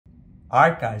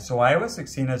Alright guys, so iOS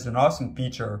 16 has an awesome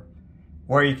feature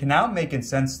where you can now make and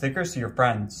send stickers to your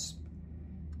friends.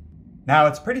 Now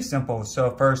it's pretty simple, so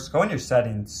first go in your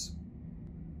settings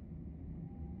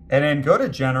and then go to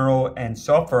General and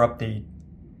Software Update.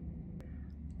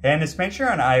 And just make sure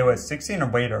you're on iOS 16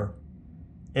 or later.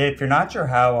 If you're not sure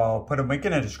how, I'll put a link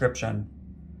in the description.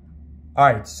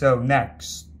 Alright, so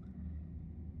next,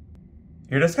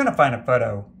 you're just going to find a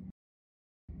photo.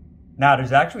 Now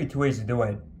there's actually two ways to do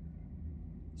it.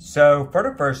 So for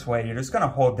the first way, you're just going to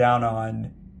hold down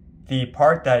on the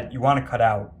part that you want to cut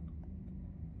out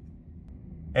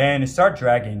and start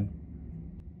dragging.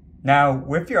 Now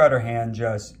with your other hand,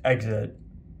 just exit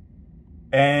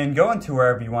and go into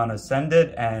wherever you want to send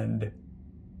it. And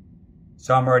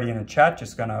so I'm already in the chat,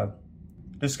 just gonna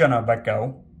let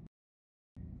go.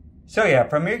 So yeah,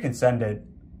 from here you can send it.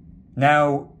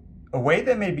 Now a way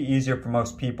that may be easier for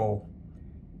most people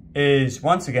is,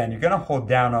 once again, you're gonna hold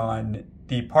down on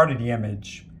the part of the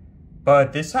image,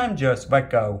 but this time just let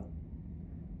go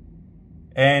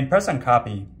and press on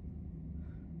copy,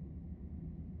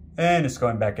 and it's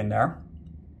going back in there.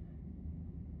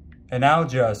 And now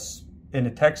just in the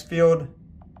text field,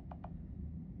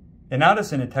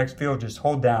 just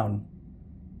hold down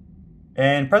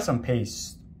and press on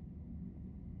paste.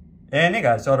 And yeah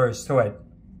guys, all there is to it.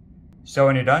 So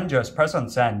when you're done, just press on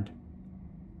send.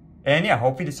 And yeah,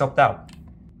 hopefully this helped out.